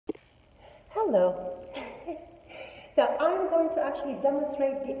Hello. So I'm going to actually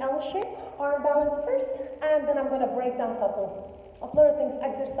demonstrate the L shape arm balance first, and then I'm going to break down a couple of little things,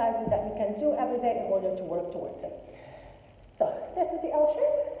 exercises that you can do every day in order to work towards it. So this is the L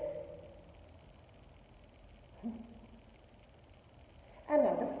shape. And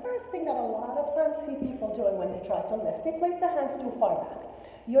now the first thing that a lot of times see people doing when they try to lift, they place their hands too far back.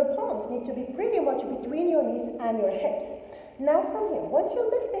 Your palms need to be pretty much between your knees and your hips. Now from here, once you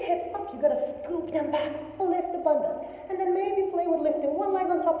lift the hips up, you gotta scoop them back, lift the bundles, and then maybe play with lifting one leg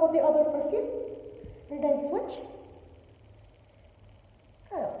on top of the other for a few, and then switch.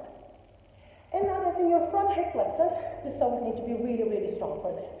 And now that in your front hip flexors, the soles need to be really, really strong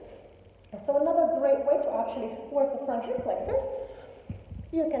for this. So another great way to actually work the front hip flexors,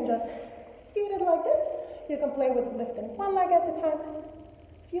 you can just seat it like this. You can play with lifting one leg at a time,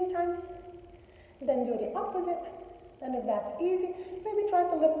 a few times, then do the opposite. And if that's easy, maybe try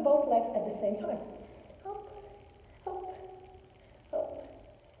to lift both legs at the same time. Up, up, up.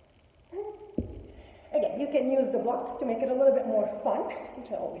 Again, you can use the blocks to make it a little bit more fun, which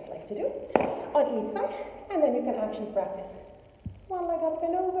I always like to do, on each side. And then you can actually practice. One leg up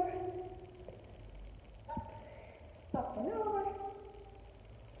and over. Up and over.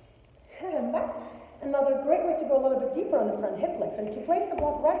 And back. Another great way to go a little bit deeper on the front hip flexor is to place the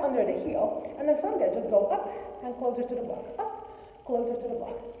block right under the heel, and then from there just go up and closer to the block, up, closer to the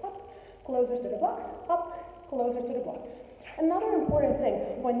block, up, closer to the block, up, closer to the block. Another important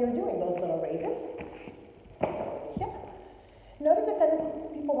thing when you're doing those little raises, notice that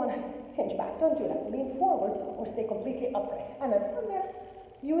people want to hinge back. Don't do that. Lean forward or stay completely upright. And then from there,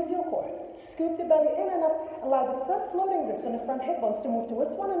 use your core. Scoop the belly in and up. Allow the front floating ribs and the front hip bones to move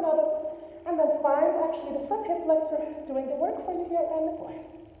towards one another. And then find actually the front hip flexor doing the work for you here and the core.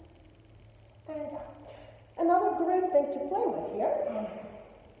 And down. Another great thing to play with here,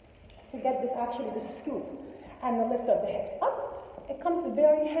 to get this actually the scoop and the lift of the hips up, it comes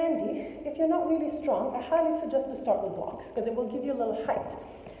very handy. If you're not really strong, I highly suggest to start with blocks because it will give you a little height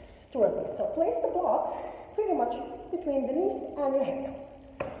to work with. So place the blocks pretty much between the knees and your hip.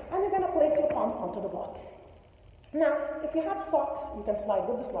 And you're going to place your palms onto the blocks. Now, if you have socks, you can slide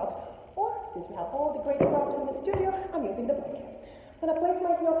with the socks. Or, since we have all the great props in the studio, I'm using the blanket. I'm going to place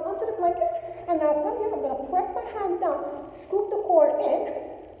my heels onto the blanket, and now from here, I'm going to press my hands down, scoop the core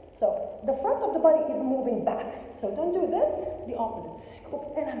in, so the front of the body is moving back. So don't do this, the opposite,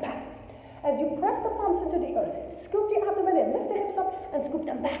 scoop in and back. As you press the palms into the earth, scoop the abdomen in, lift the hips up, and scoop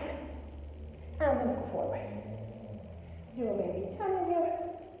them back. And then go forward. Do maybe 10 in here.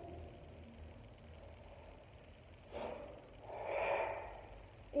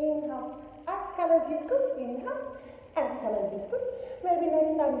 Inhale, exhale as you scoop, inhale, exhale as you scoop. Maybe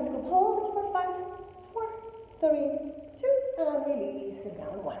next time you scoop, hold it for 5, 4, 3, 2, and release it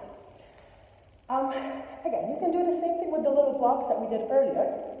down, 1. Again, you can do the same thing with the little blocks that we did earlier.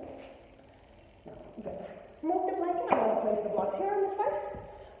 Good. Move the blanket, I'm going to place the blocks here on the side.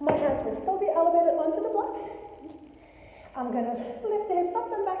 My hands will still be elevated onto the blocks. I'm going to lift the hips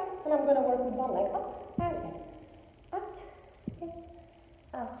up and back, and I'm going to work with one leg up and in. Up, in.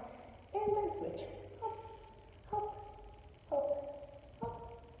 Out, and then switch. Up, up, up, up,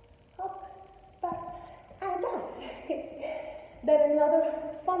 up, back, and down. Then another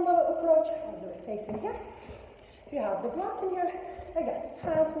fun little approach. I'll do it facing here. You have the block in here. Again,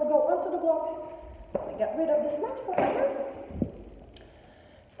 hands will go onto the blocks. Get rid of this mat for right now.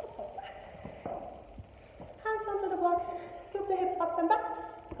 Hands onto the blocks. Scoop the hips up and back.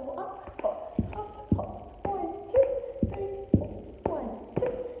 Go up, up, up, up. 1, 2, 3, 4. 1, 2,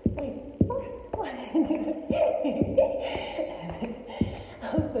 3, 4. 1.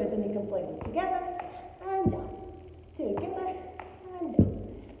 Of course, and you can play them together and down. Together and down.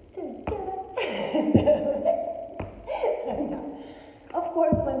 Together and down. And down. Of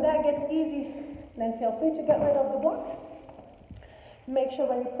course, when that gets easy, then feel free to get rid of the blocks. Make sure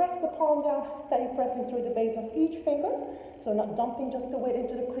when you press the palm down that you're pressing through the base of each finger. So not dumping just the weight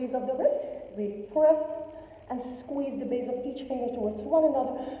into the crease of the wrist. Really press and squeeze the base of each finger towards one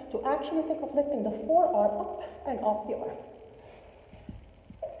another to actually think of lifting the forearm up and off the arm.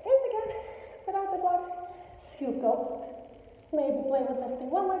 And again, without the block, scoop go. Maybe play with lifting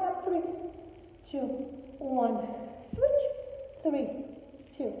one leg up. 3, 2, 1. Switch. 3,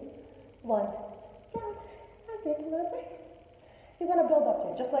 2, 1. Down. And take a little break. You're going to build up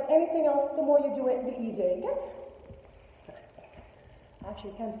to it. Just like anything else, the more you do it, the easier it gets.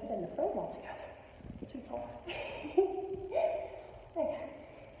 Actually, can't fit in the frame altogether. Too tall. Okay.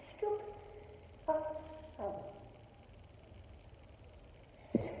 Scoop. Up. Out.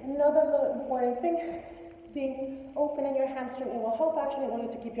 Another little important thing, being open in your hamstring, it will help actually in order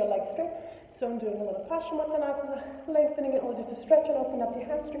to keep your legs straight. So I'm doing a little Paschimottanasana, lengthening in order to stretch and open up. The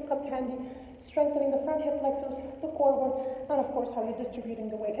hamstring comes handy, strengthening the front hip flexors, the core bone, and of course how you're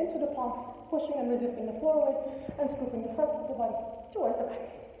distributing the weight into the palm, pushing and resisting the floor weight, and scooping the front of the body towards the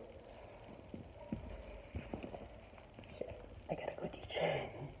back.